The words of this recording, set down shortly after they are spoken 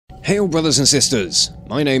Hail brothers and sisters,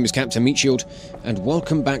 my name is Captain Meatshield, and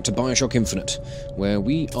welcome back to Bioshock Infinite, where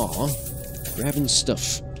we are grabbing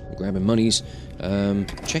stuff, grabbing monies,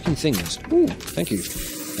 checking things. Ooh, thank you.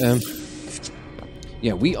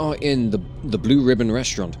 Yeah, we are in the Blue Ribbon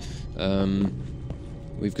restaurant.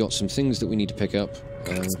 We've got some things that we need to pick up.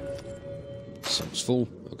 Sounds full,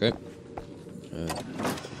 okay.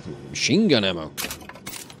 Machine gun ammo.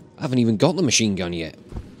 I haven't even got the machine gun yet,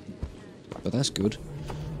 but that's good.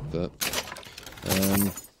 But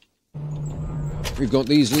we've got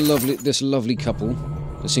this lovely couple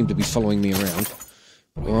that seem to be following me around,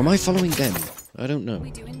 or am I following them? I don't know.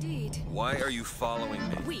 We do indeed. Why are you following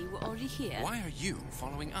me? We were already here. Why are you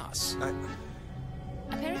following us?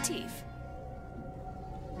 Aperitif.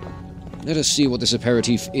 Let us see what this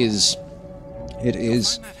aperitif is. It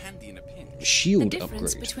is a shield The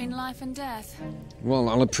difference upgrade. between life and death. Well,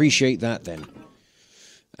 I'll appreciate that then.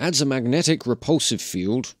 Adds a magnetic repulsive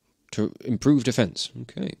field to improve defense.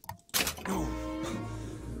 Okay.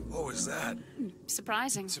 What was that?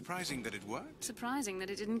 Surprising. Surprising that it worked, Surprising that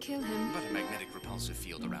it didn't kill him. but a magnetic repulsive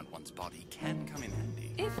field around one's body can come in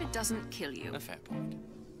handy. If it doesn't kill you. A fair point.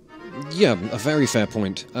 Yeah, a very fair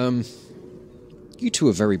point. You two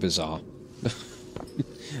are very bizarre.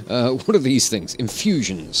 What are these things?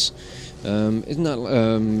 Infusions. Isn't that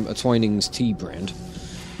a Twining's tea brand?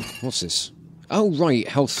 What's this? Oh, right,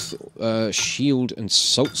 health, shield and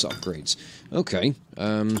salts upgrades. Okay,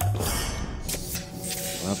 I'll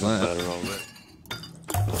have that.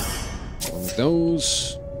 One of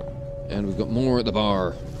those. And we've got more at the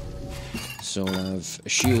bar. So I'll have a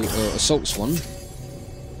shield, a salts one.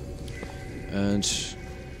 And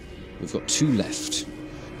we've got 2 left.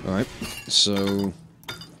 Alright, so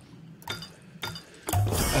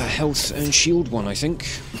a health and shield one, I think.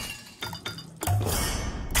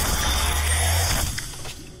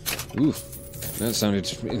 Ooh, that sounded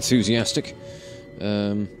enthusiastic.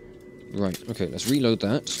 Right, okay, let's reload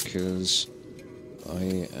that, because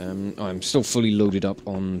I'm still fully loaded up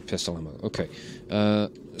on pistol ammo. Okay,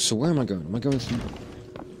 so where am I going? Am I going through...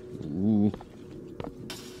 Ooh.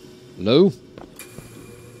 Low?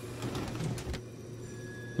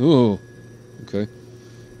 Oh, okay.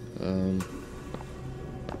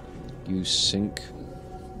 You sink.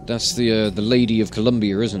 That's the Lady of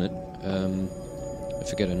Columbia, isn't it? I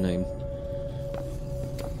forget her name.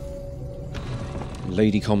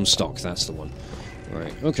 Lady Comstock, that's the one.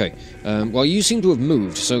 Right, okay. Well, you seem to have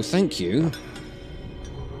moved, so thank you.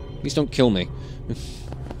 Please don't kill me.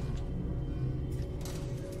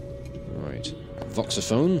 Right.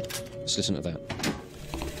 Voxophone. Let's listen to that.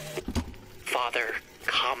 Father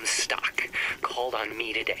Comstock called on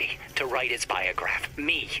me today to write his biograph.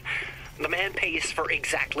 Me. The man pays for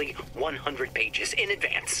exactly 100 pages in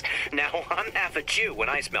advance. Now, I'm half a Jew when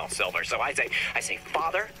I smell silver, so I say,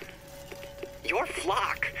 Father, your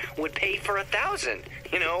flock would pay for 1,000.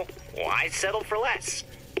 You know, why settle for less?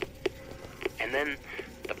 And then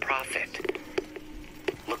the prophet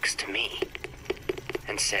looks to me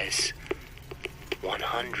and says,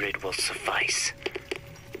 100 will suffice,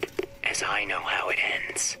 as I know how it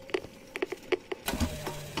ends.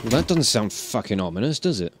 Well, that doesn't sound fucking ominous,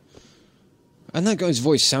 does it? And that guy's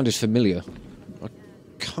voice sounded familiar. I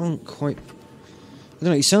can't quite... I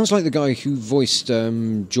don't know, he sounds like the guy who voiced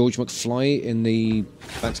George McFly in the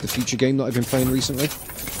Back to the Future game that I've been playing recently.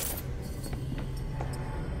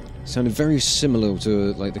 Sounded very similar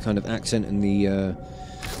to like the kind of accent and the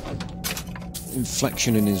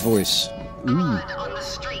inflection in his voice. Blood on the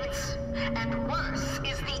streets, and worse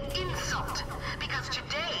is the insult, because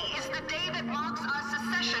today is the day that marks our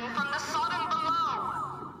secession from the Sodom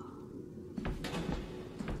below.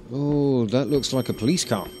 Oh, that looks like a police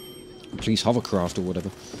car. A police hovercraft or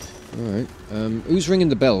whatever. Alright. Who's ringing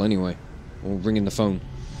the bell anyway? Or ringing the phone?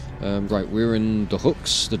 Right, we're in the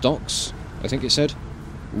hooks, the docks, I think it said.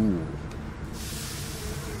 Ooh.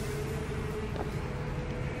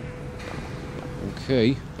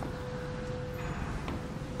 Okay.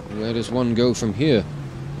 Where does one go from here?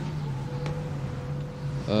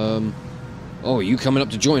 Oh, are you coming up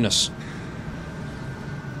to join us?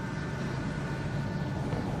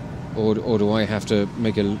 Or do I have to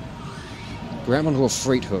make a... Grab onto a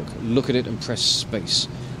freight hook, look at it and press space.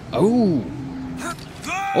 Oh!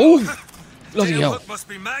 Oh! Bloody hell. Hook must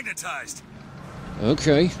be magnetized.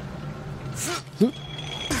 Okay.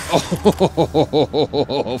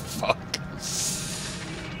 Oh, fuck.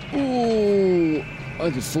 Oh,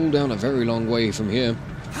 I could fall down a very long way from here.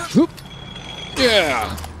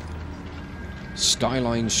 Yeah!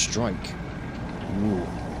 Skyline strike. Ooh.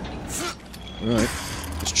 Alright,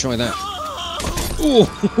 let's try that. Oh!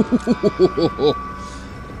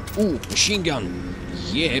 Ooh, machine gun.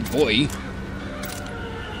 Yeah, boy.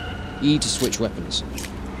 E to switch weapons.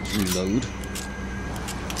 Reload.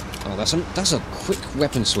 Oh, that's a quick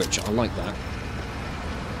weapon switch. I like that.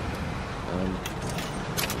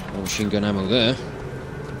 More machine gun ammo there.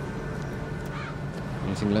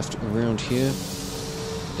 Anything left around here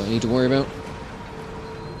that I need to worry about?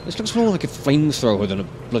 This looks more like a flamethrower than a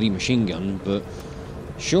bloody machine gun, but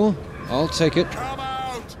sure, I'll take it.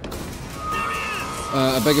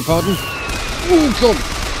 I beg your pardon? Oh, God!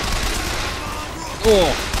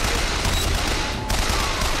 Oh!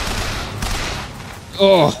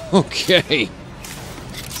 Oh, okay.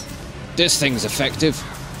 This thing's effective.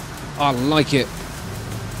 I like it.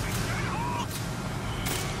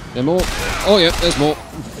 There more? Oh, yeah, there's more.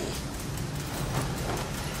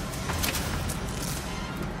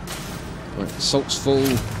 Right, assault's full.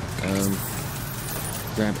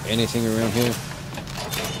 Grab anything around here.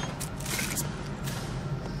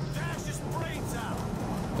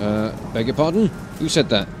 Beg your pardon? Who said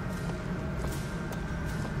that?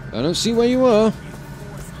 I don't see where you are.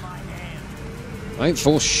 I ain't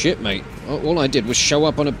forced shit, mate. All I did was show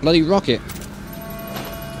up on a bloody rocket.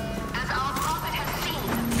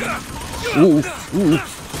 Ooh, ooh,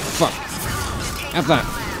 fuck. Have that.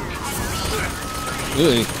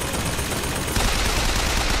 Really?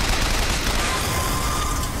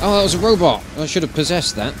 Oh, that was a robot. I should have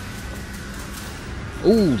possessed that.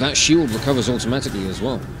 Ooh, that shield recovers automatically as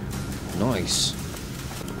well. Nice.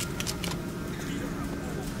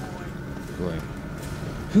 Right.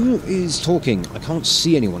 Who is talking? I can't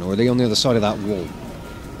see anyone, or are they on the other side of that wall?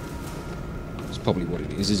 That's probably what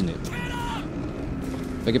it is, isn't it?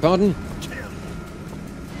 Beg your pardon?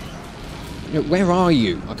 You know, where are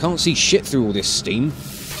you? I can't see shit through all this steam.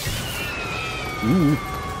 Ooh.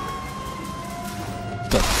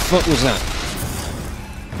 What the fuck was that?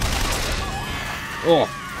 Oh.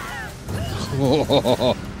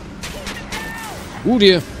 Oh. Oh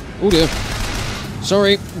dear. Oh dear.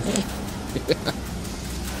 Sorry.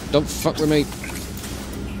 Don't fuck with me.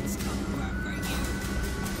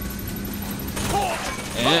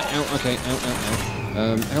 Ow, okay,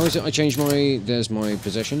 ow. How is it I change my... There's my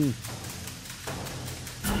possession.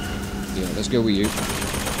 Yeah, let's go with you.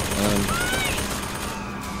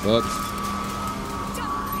 Fuck.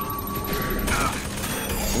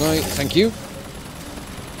 Right, thank you.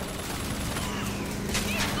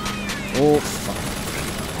 Oh, fuck.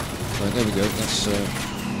 Right, there we go. That's,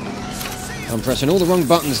 I'm pressing all the wrong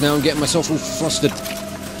buttons now and getting myself all flustered.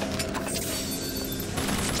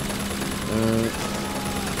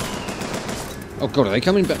 Oh god, are they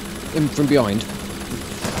coming back in from behind?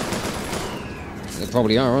 They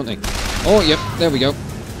probably are, aren't they? Oh, yep, there we go.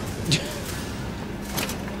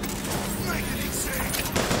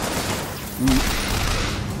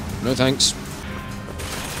 No thanks.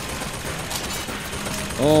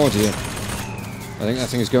 Oh dear. I think that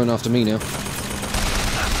thing is going after me now.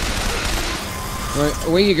 Right,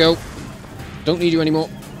 away you go. Don't need you anymore.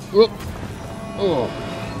 Whoop. Oh.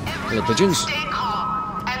 Hello, pigeons. Stay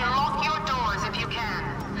calm and lock your doors if you can.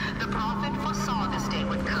 The Prophet foresaw this day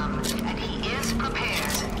would come, and he is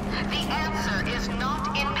prepared. The answer is not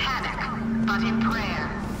in panic, but in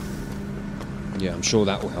prayer. Yeah, I'm sure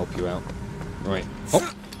that will help you out. Right. Hop.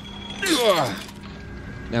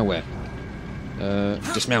 Now where?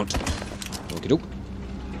 Dismount. Okey-doke.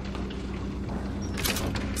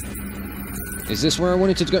 Is this where I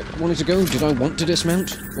wanted to go? Did I want to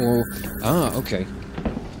dismount? Or... Ah, okay.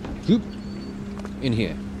 Whoop. In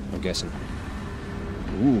here, I'm guessing.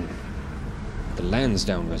 Ooh. The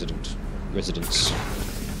Lansdowne residence.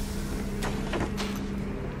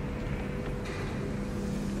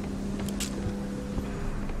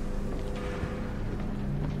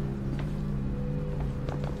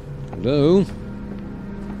 Hello?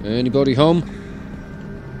 Anybody home?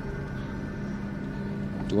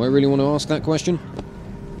 Do I really want to ask that question?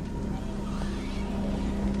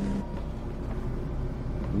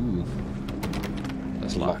 Ooh.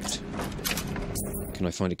 That's locked. Can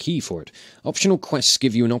I find a key for it? Optional quests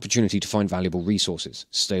give you an opportunity to find valuable resources.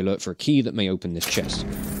 Stay alert for a key that may open this chest.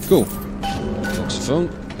 Cool. Saxophone.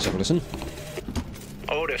 Let's have a listen.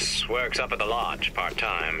 Otis works up at the lodge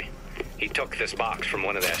part-time. He took this box from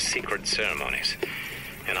one of their secret ceremonies.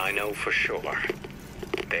 And I know for sure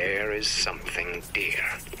there is something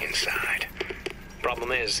dear inside.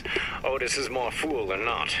 Problem is, Otis is more fool than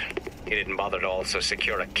not. He didn't bother to also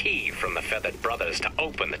secure a key from the Feathered Brothers to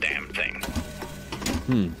open the damn thing.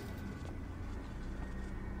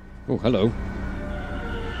 Oh, hello.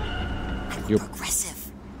 You're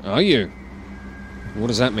Aggressive. Are you? What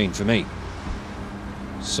does that mean for me?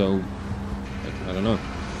 So, I don't know.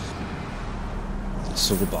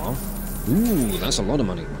 Silver bar. Ooh, that's a lot of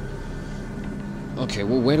money. Okay,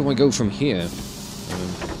 well, where do I go from here?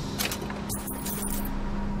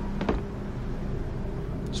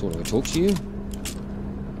 So do I talk to you?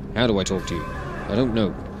 How do I talk to you? I don't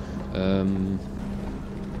know.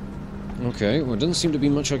 Okay, well, it doesn't seem to be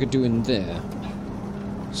much I could do in there.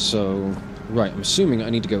 So, right, I'm assuming I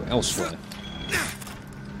need to go elsewhere.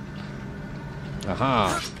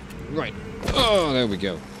 Aha! Right. Oh, there we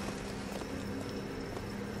go.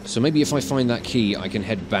 So maybe if I find that key, I can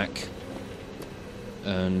head back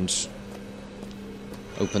and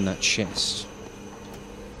open that chest.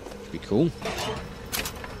 Should be cool.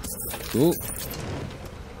 Cool.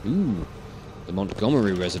 Ooh, the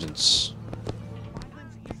Montgomery residence.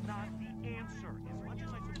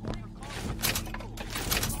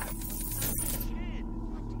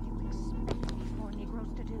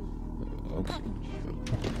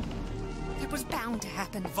 It was bound to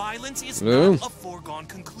happen. Violence is Hello? not a foregone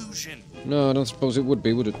conclusion. No, I don't suppose it would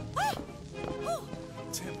be, would it?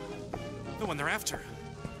 It's him. The one they're after.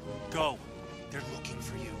 Go. They're looking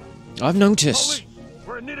for you. I've noticed.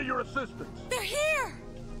 We're in need of your assistance. They're here!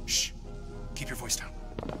 Shh. Keep your voice down.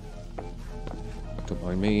 Don't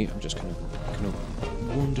mind me. I'm just gonna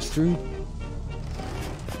wander through.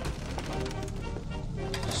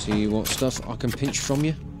 See what stuff I can pinch from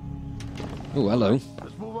you. Oh, hello.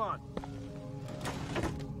 Let's move on.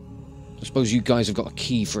 I suppose you guys have got a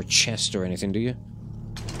key for a chest or anything, do you?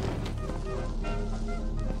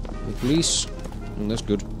 The police? Oh, that's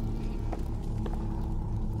good.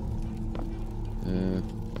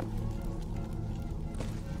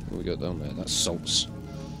 What we got down there? That's salts.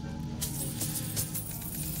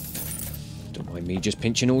 Don't mind me just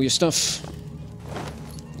pinching all your stuff.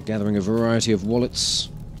 Gathering a variety of wallets.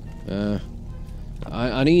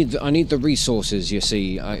 I need the resources. You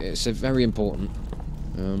see, it's very important.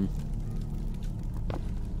 No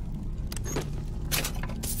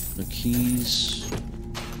keys.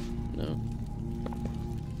 No.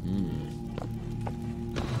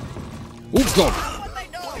 Oh God!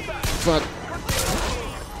 Fuck.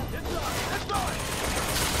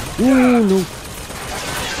 Ooh, no.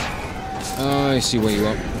 I see where you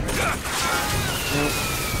are. No.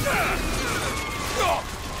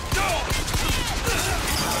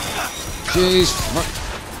 Jeez, fuck.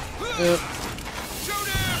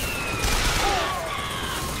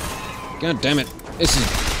 God damn it. This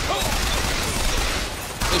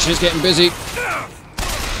shit's getting busy.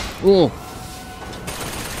 Oh.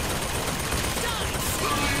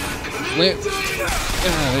 Where?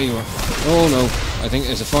 Ah, there you are. Oh no. I think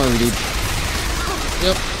there's a fiery dude.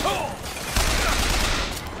 Yep.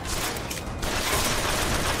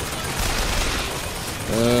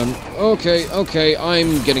 Okay,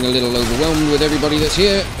 I'm getting a little overwhelmed with everybody that's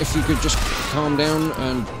here. If you could just calm down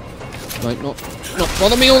and not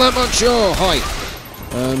bother me all that much. Oh, hi.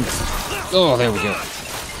 Oh, there we go.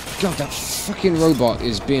 God, that fucking robot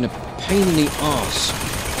is being a pain in the arse.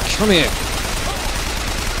 Come here.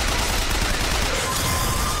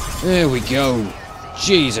 There we go.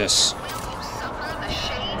 Jesus.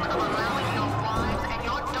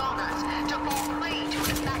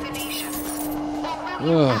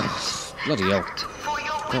 Oh, bloody hell.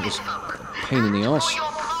 That was a pain in the arse.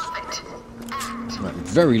 Right, I'm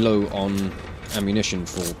very low on ammunition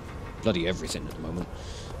for bloody everything at the moment.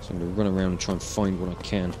 So I'm going to run around and try and find what I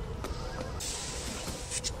can.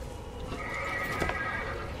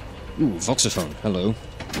 Ooh, voxophone. Hello.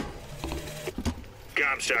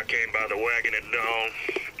 Comstock came by the wagon at dawn.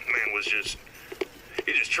 Man was just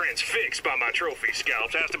transfixed by my trophy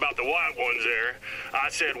scalps. Asked about the white ones there. I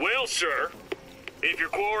said, well, sir, if your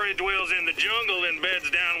quarry dwells in the jungle and beds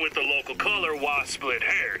down with the local color, why split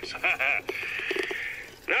hairs?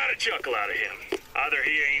 Not a chuckle out of him. Either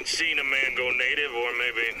he ain't seen a man go native, or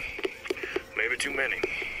maybe too many.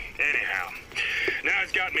 Anyhow, now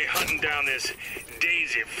it's got me hunting down this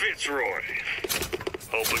Daisy Fitzroy.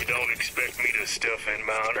 Hope he don't expect me to stuff and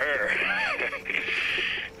mount her.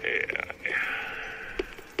 Yeah.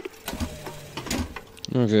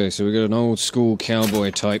 Okay, so we got an old school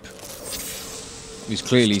cowboy type. He's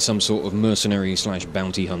clearly some sort of mercenary /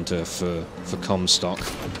 bounty hunter for Comstock.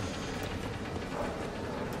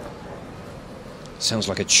 Sounds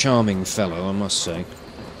like a charming fellow, I must say.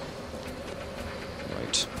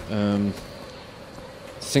 Right. I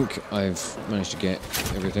think I've managed to get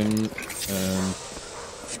everything.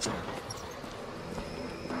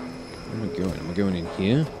 Where am I going? Am I going in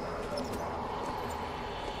here?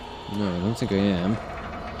 No, I don't think I am.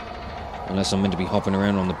 Unless I'm meant to be hopping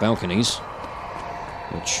around on the balconies.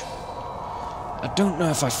 Which I don't know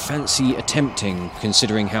if I fancy attempting,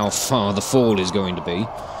 considering how far the fall is going to be.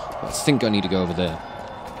 I think I need to go over there.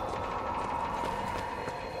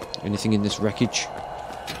 Anything in this wreckage?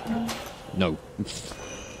 No.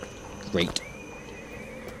 Great.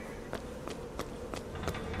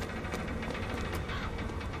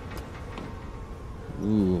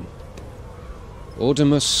 Ooh.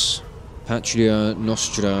 Ordimus Patria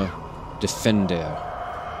Nostra Defender.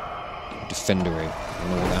 Defendere. I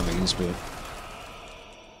don't know what that means, but...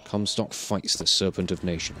 Comstock fights the Serpent of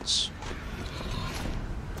Nations.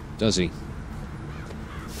 Does he?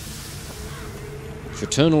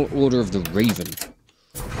 Fraternal Order of the Raven.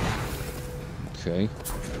 Okay.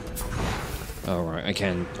 Alright, I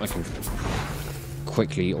can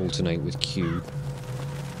quickly alternate with Q,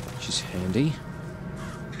 which is handy.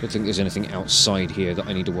 Don't think there's anything outside here that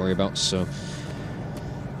I need to worry about, so...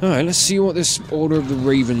 Alright, let's see what this Order of the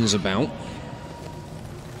Raven's about.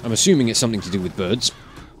 I'm assuming it's something to do with birds,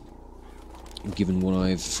 given what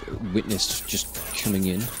I've witnessed just coming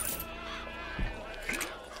in.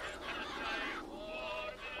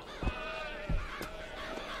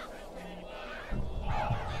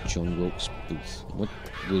 John Wilkes Booth. What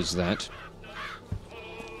was that?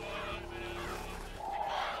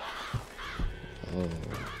 Oh.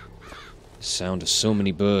 The sound of so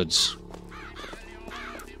many birds.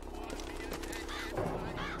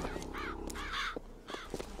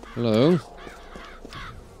 Hello?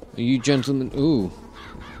 Are you gentlemen... Ooh.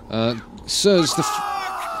 Sirs, the...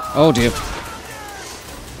 Oh dear.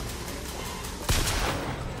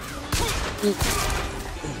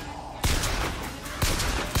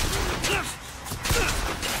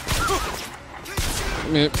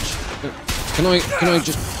 Can I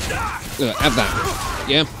just... have that?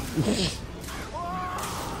 Yeah?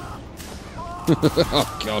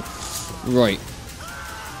 Oh god. Right.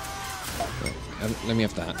 Let me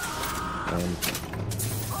have that.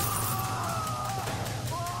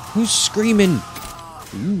 Who's screaming?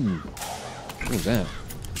 Ooh. What was that?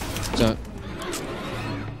 Is that...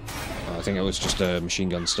 Oh, I think it was just machine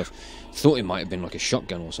gun stuff. Thought it might have been like a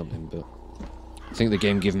shotgun or something, but... I think the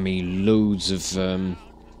game given me loads of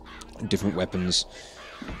different weapons.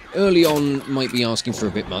 Early on, might be asking for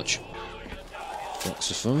a bit much.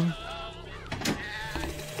 Saxophone.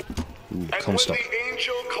 Ooh, Comstock. And when the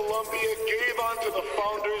Angel Columbia gave unto the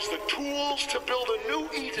founders the tools to build a new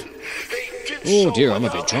Eden, they did so dear, I'm a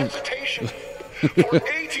without bit drunk. hesitation. For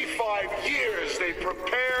 85 years they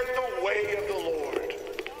prepared the way of the Lord.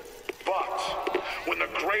 But when the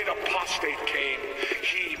great apostate came,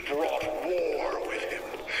 he brought war with him,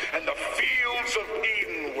 and the fields of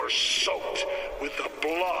Eden were soaked with the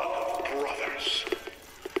blood of brothers.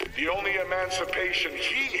 The only emancipation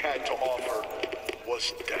he had to offer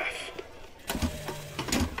was death.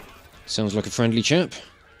 Sounds like a friendly chap.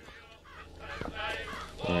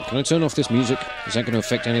 Alright, can I turn off this music? Is that going to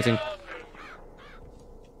affect anything?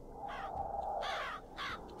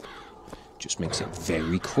 Just makes it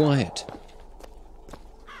very quiet.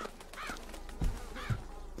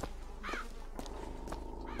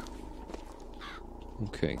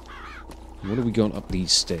 Okay. What have we got up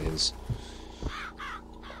these stairs?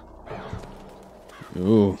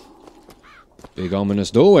 Oh. Big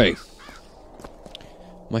ominous doorway.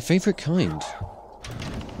 My favourite kind. And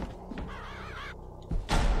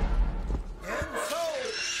so,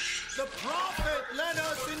 the prophet led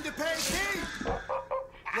us into Peking,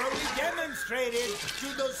 where we demonstrated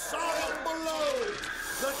to the solemn below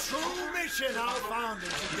the true mission our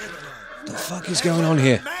founders have given us. What the fuck is going on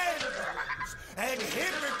here? And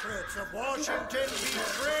hypocrites of Washington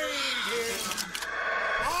betrayed him.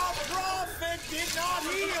 Our prophet did not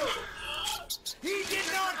heal. He did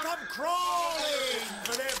not come crawling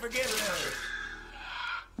for their forgiveness.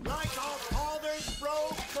 Like our fathers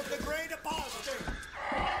broke with the great apostate,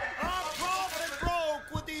 our prophet broke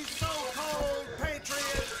with these so-called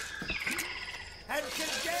patriots. And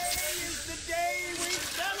today is the day we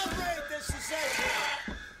celebrate this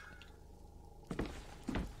secession.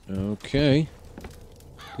 Okay.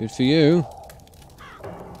 Good for you.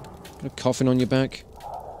 Got a coffin on your back.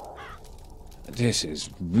 This is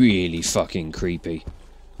really fucking creepy.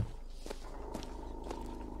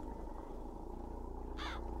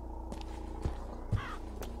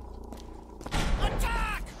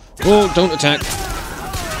 Attack! Oh, don't attack.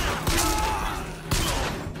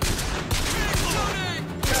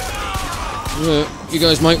 You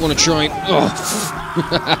guys might want to try... Oh.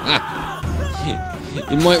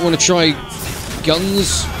 You might want to try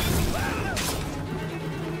guns.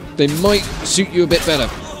 They might suit you a bit better.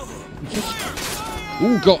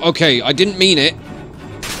 Oh god, okay, I didn't mean it.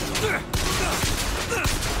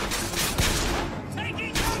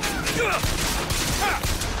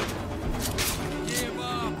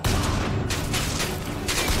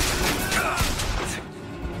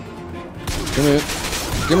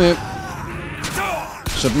 Come here.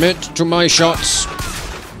 Submit to my shots.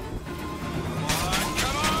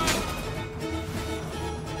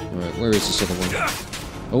 Alright, where is this other one?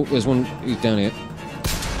 Oh, there's one. He's down here.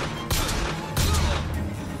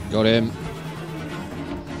 Got him.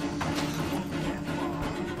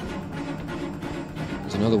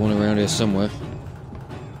 There's another one around here somewhere.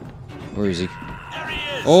 Where is he?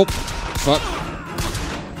 Oh, fuck.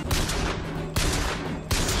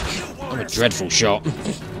 I'm a dreadful shot.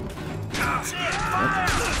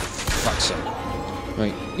 Fuck's sake.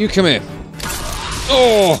 Right, you come here.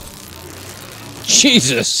 Oh!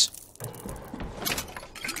 Jesus!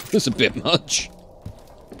 That's a bit much.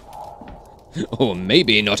 Or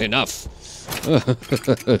maybe not enough. Right.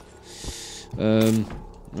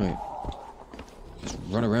 Just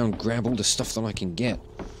run around, grab all the stuff that I can get.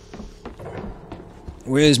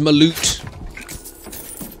 Where's my loot?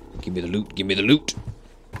 Give me the loot, give me the loot.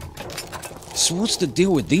 So what's the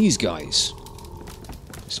deal with these guys?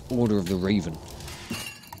 This Order of the Raven.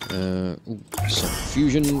 Ooh, some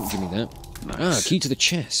fusion, give me that. Nice. Ah, key to the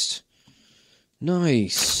chest.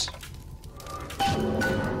 Nice.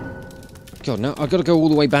 God, now I've got to go all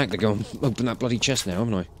the way back to go and open that bloody chest now,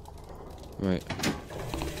 haven't I? Right.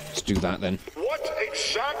 Let's do that then. What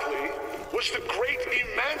exactly was the great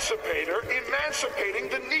emancipator emancipating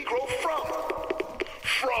the Negro from?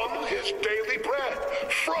 From his daily bread,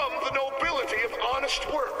 from the nobility of honest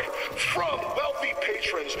work, from wealthy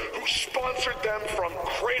patrons who sponsored them from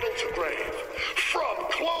cradle to grave, from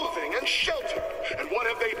clothing and shelter. And what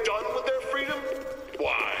have they done with their freedom?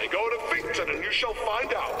 Why, go to Finkton and you shall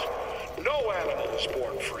find out. No animal is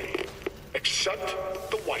born free, except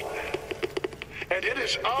the white man. And it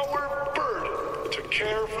is our burden to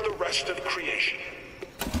care for the rest of creation.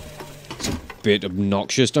 It's a bit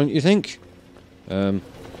obnoxious, don't you think?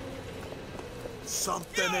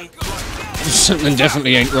 Something ain't right. Something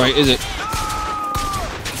definitely ain't right, is it?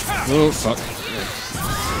 Oh, fuck.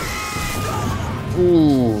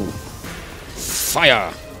 Ooh.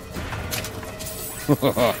 Fire!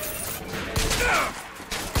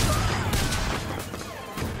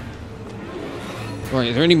 Right,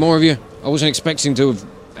 is there any more of you? I wasn't expecting to have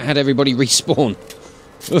had everybody respawn.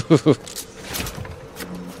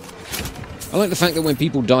 I like the fact that when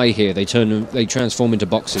people die here, they transform into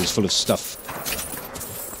boxes full of stuff.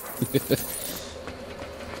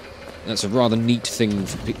 That's a rather neat thing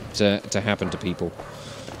for to happen to people.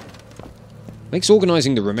 Makes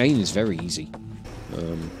organising the remains very easy.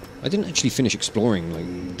 I didn't actually finish exploring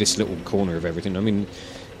like this little corner of everything. I mean,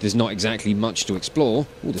 there's not exactly much to explore.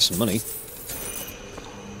 Oh, there's some money.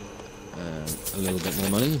 A little bit more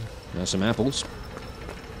money. Now some apples.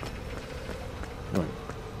 Right.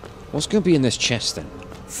 What's going to be in this chest then?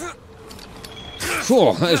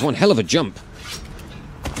 Oh, that is one hell of a jump.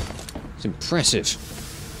 It's impressive.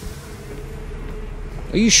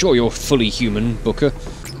 Are you sure you're fully human, Booker?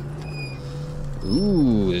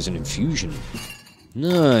 Ooh, there's an infusion.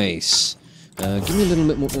 Nice. Give me a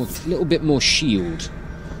little bit more shield.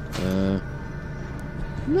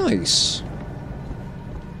 Nice.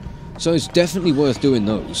 So it's definitely worth doing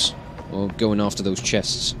those, or going after those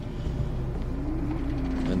chests,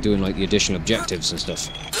 and doing like the additional objectives and stuff.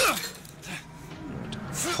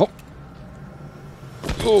 Hop.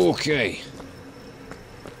 Okay.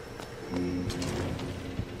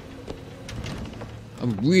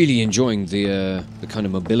 I'm really enjoying the kind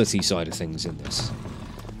of mobility side of things in this.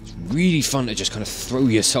 It's really fun to just kind of throw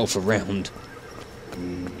yourself around.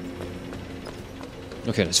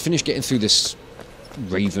 Okay, let's finish getting through this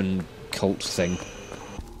Raven cult thing.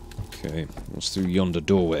 Okay, what's through yonder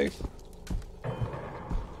doorway?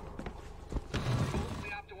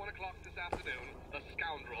 After 1 o'clock this afternoon, the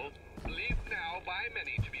scoundrel, believed now by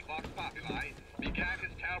many to be Vox Populi, began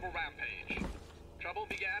his terrible rampage. Trouble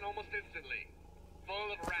began almost instantly.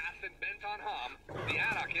 Full of wrath and bent on harm, the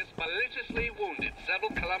anarchist maliciously wounded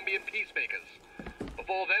several Colombian peacemakers,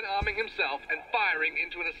 before then arming himself and firing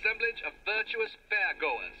into an assemblage of virtuous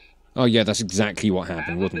fairgoers. Oh yeah, that's exactly what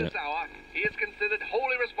happened, wasn't it? At this hour, he is considered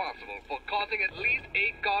wholly responsible for causing at least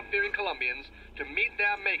 8 God-fearing Colombians to meet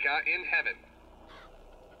their maker in heaven.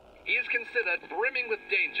 He is considered brimming with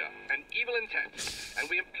danger and evil intent, and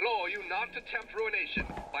we implore you not to tempt ruination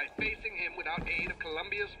by facing him without aid of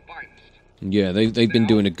Colombia's finest. Yeah, they've been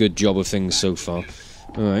doing a good job of things so far.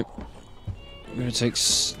 Alright. I'm gonna take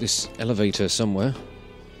this elevator somewhere.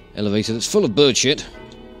 Elevator that's full of bird shit.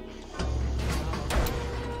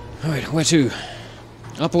 Alright, where to?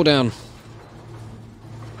 Up or down?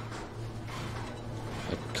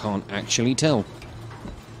 I can't actually tell.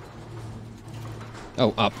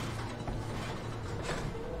 Oh, up.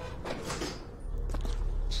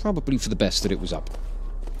 Probably for the best that it was up.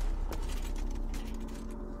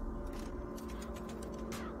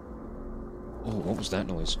 Oh, what was that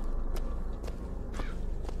noise?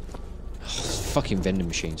 Oh, fucking vending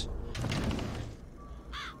machines.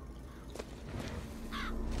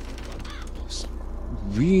 It's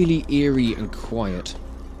really eerie and quiet.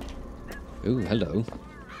 Oh, hello.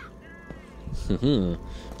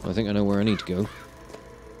 I think I know where I need to go.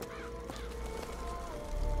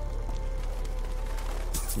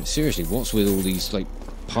 Seriously, what's with all these, like,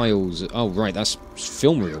 piles? Oh, right, that's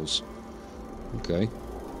film reels. Okay.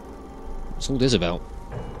 What's all this about?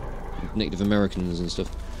 Native Americans and stuff.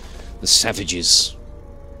 The savages,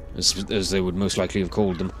 as they would most likely have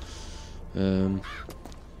called them.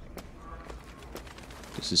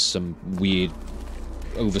 This is some weird,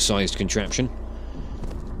 oversized contraption.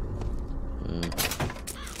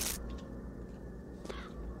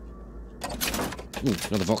 Ooh,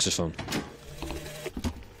 another voxophone.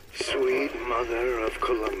 Sweet Mother of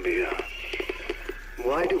Columbia,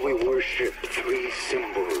 why do we worship three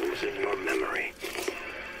symbols in your memory?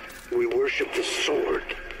 We worship the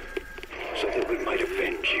sword, so that we might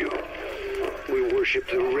avenge you. We worship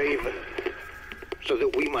the raven, so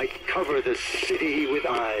that we might cover the city with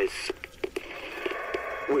eyes.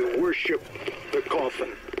 We worship the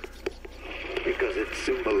coffin, because it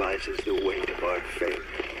symbolizes the weight of our faith.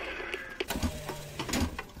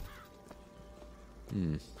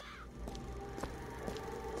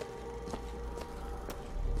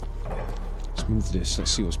 Let's move this.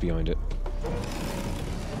 Let's see what's behind it.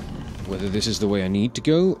 Whether this is the way I need to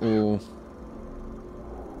go, or...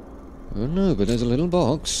 Oh no, but there's a little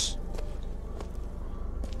box.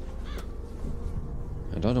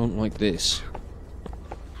 And I don't like this.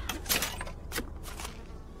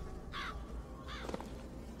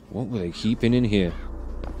 What were they keeping in here?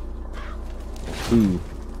 Ooh.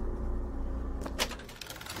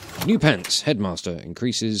 New pants. Headmaster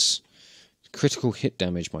increases critical hit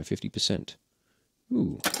damage by 50%.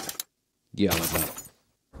 Ooh. Yeah, I like that.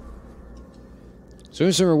 So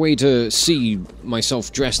is there a way to see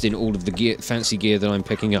myself dressed in all of the gear, fancy gear that I'm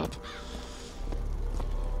picking up?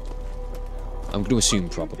 I'm going to assume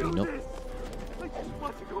probably not. I just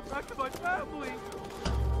want to go back to my family.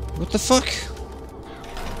 What the fuck?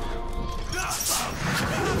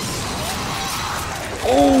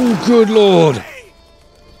 Oh, good lord!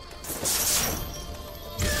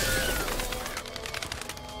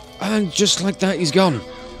 And just like that, he's gone.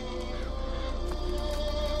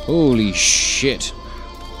 Holy shit.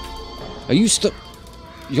 Are you still...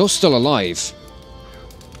 You're still alive.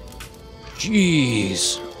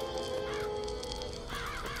 Jeez.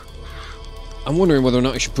 I'm wondering whether or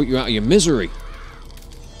not I should put you out of your misery.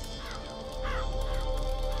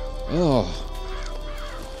 Oh.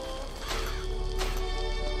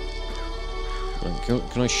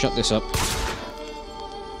 Right, can I shut this up?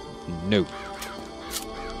 No.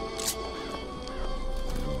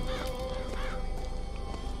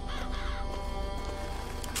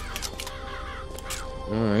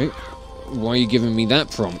 Alright. Why are you giving me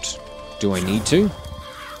that prompt? Do I need to?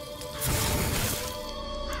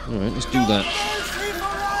 Alright, let's do that.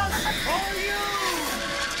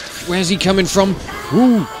 Where's he coming from?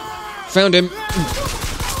 Ooh! Found him!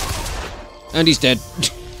 And he's dead.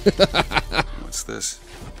 What's this?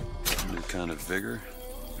 New kind of vigor?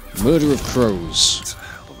 Murder of crows. It's a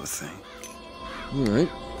hell of a thing. Alright.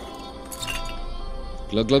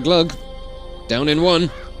 Glug, glug, glug. Down in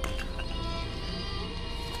one.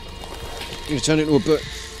 Gonna turn it into a bird.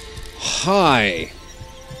 Hi.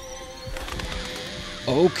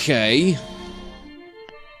 Okay.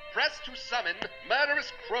 Press to summon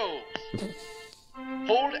murderous crows.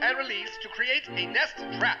 Hold and release to create a nest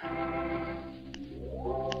trap.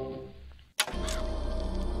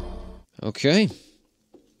 Okay.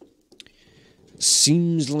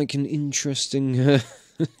 Seems like an interesting,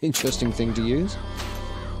 interesting thing to use.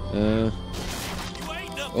 Uh-oh.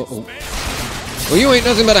 Well, you ain't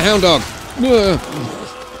nothing but a hound dog.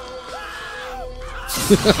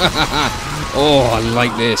 Oh, I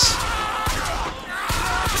like this.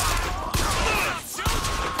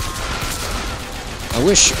 I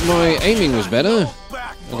wish my aiming was better.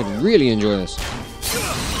 I could really enjoy this.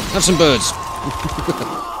 Have some birds.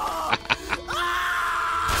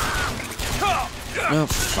 Oh,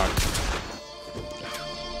 fuck.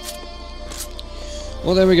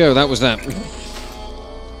 Well, there we go. That was that.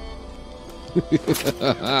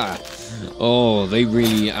 Oh, they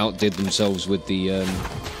really outdid themselves with the,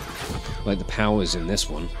 like, the powers in this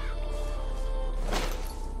one.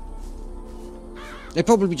 They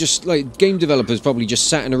probably just, like, game developers probably just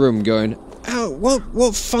sat in a room going, "Oh,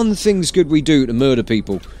 what fun things could we do to murder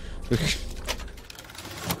people?"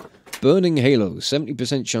 Burning Halo.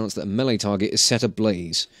 70% chance that a melee target is set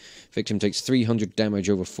ablaze. Victim takes 300 damage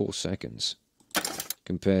over 4 seconds.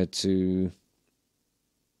 compared to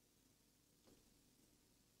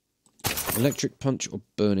electric punch or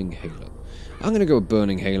burning halo. I'm going to go with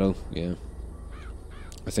burning halo. Yeah,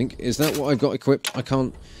 I think, is that what I've got equipped? I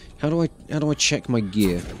can't. How do I check my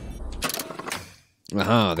gear?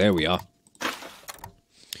 Aha, there we are.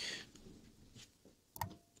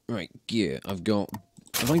 Right, gear. Have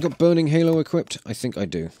I got burning halo equipped? I think I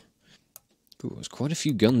do. Ooh, there's quite a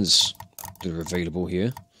few guns that are available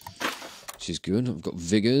here, which is good. I've got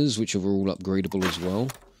vigors, which are all upgradable as well,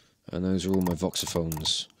 and those are all my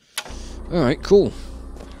voxophones. Alright, cool.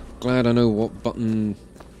 Glad I know what button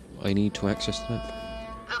I need to access that.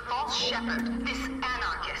 The false shepherd, this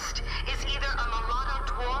anarchist, is either a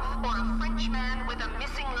mulatto dwarf or a French man with a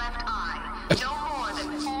missing left eye. No more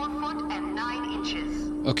than 4 foot and 9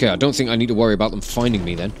 inches. Okay, I don't think I need to worry about them finding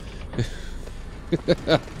me then.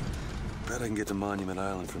 Bet I can get to Monument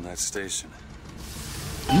Island from that station.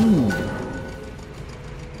 Ooh.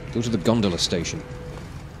 Go to the gondola station.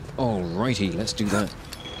 Alrighty, let's do that.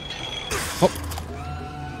 Hop.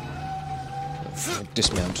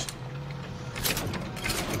 Dismount.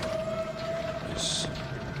 Yes.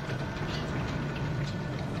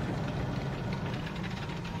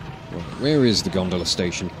 Right, where is the gondola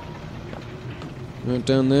station? Right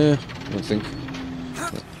down there, I think.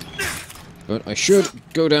 But I should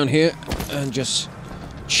go down here and just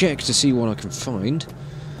check to see what I can find.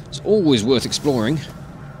 It's always worth exploring.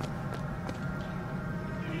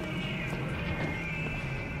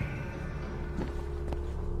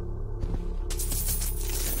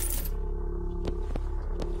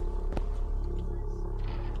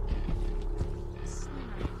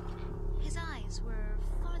 His eyes were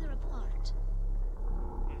farther apart.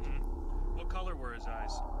 What color were his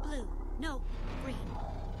eyes? Blue. No, green.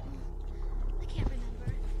 I can't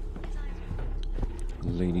remember. His eyes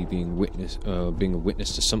were... Lady being a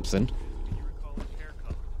witness to something.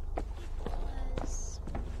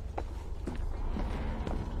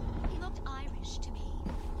 He looked Irish to me.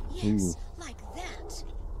 Yes, Ooh. like that.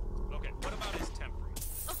 Okay, what about his temper?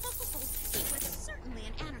 Oh, he was certainly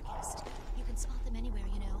an anarchist. You can spot them anywhere,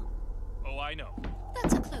 you know. Oh, I know.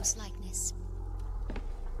 That's a close likeness.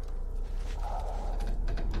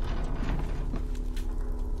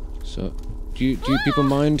 So, do you people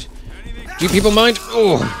mind? Do you people mind?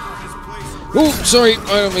 Oh, oh, sorry,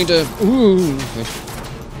 I don't mean to. Ooh. Okay.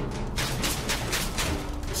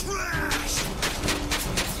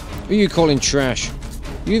 Who are you calling trash?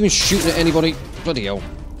 You even shooting at anybody? Bloody hell.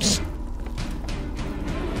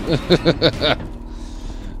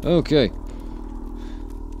 Okay.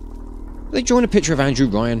 They drawing a picture of Andrew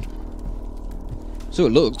Ryan. So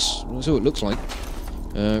it looks. So it looks like.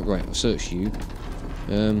 Right, I'll search you.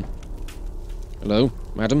 Hello,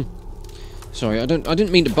 madam. Sorry, I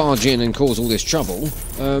didn't mean to barge in and cause all this trouble.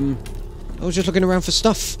 I was just looking around for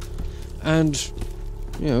stuff, and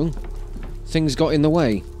you know, things got in the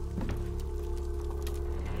way.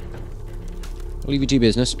 I'll leave you to your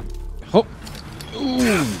business. Hop.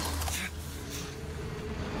 Ooh.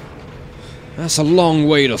 That's a long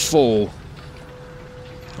way to fall.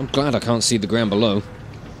 I'm glad I can't see the ground below.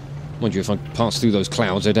 Mind you, if I pass through those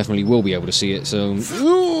clouds, I definitely will be able to see it, so...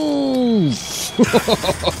 Ooh!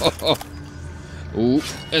 Ooh,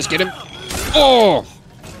 let's get him. Oh!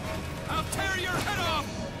 I'll tear your head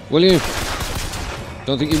off! Will you?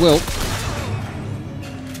 Don't think you will.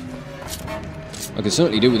 I could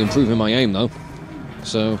certainly do with improving my aim, though.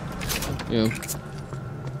 So, you know...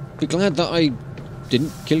 Be glad that I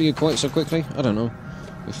didn't kill you quite so quickly. I don't know.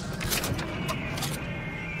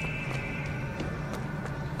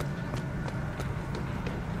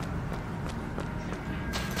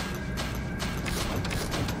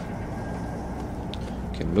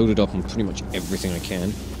 Loaded up on pretty much everything I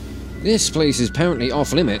can. This place is apparently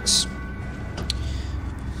off limits.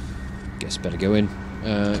 Guess better go in.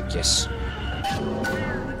 Yes.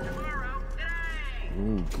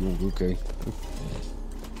 Ooh, okay.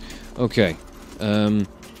 Okay.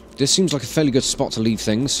 This seems like a fairly good spot to leave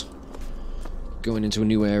things. Going into a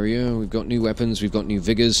new area, we've got new weapons, we've got new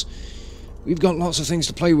vigors. We've got lots of things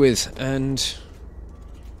to play with, and...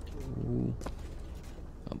 Ooh,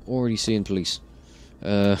 I'm already seeing police.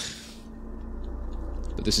 But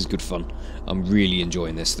this is good fun. I'm really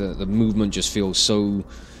enjoying this. The movement just feels so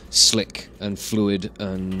slick and fluid,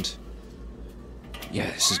 and yeah,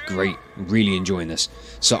 this is great. I'm really enjoying this.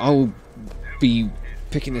 So I'll be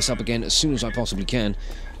picking this up again as soon as I possibly can.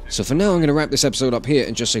 So for now, I'm going to wrap this episode up here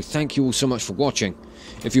and just say thank you all so much for watching.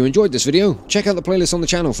 If you enjoyed this video, check out the playlist on the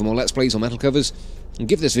channel for more Let's Plays on metal covers, and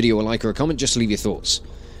give this video a like or a comment just to leave your thoughts.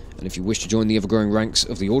 And if you wish to join the ever-growing ranks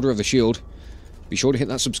of the Order of the Shield, be sure to hit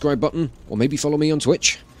that subscribe button, or maybe follow me on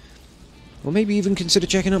Twitch. Or maybe even consider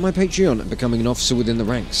checking out my Patreon and becoming an officer within the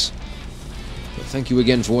ranks. But thank you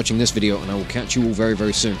again for watching this video, and I will catch you all very,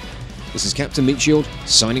 very soon. This is Captain Meatshield,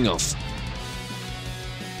 signing off.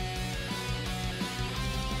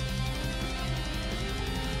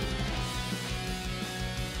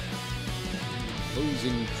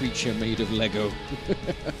 Posing creature made of Lego.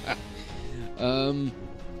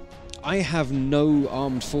 I have no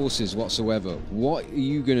armed forces whatsoever. What are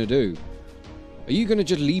you gonna do? Are you gonna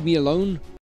just leave me alone?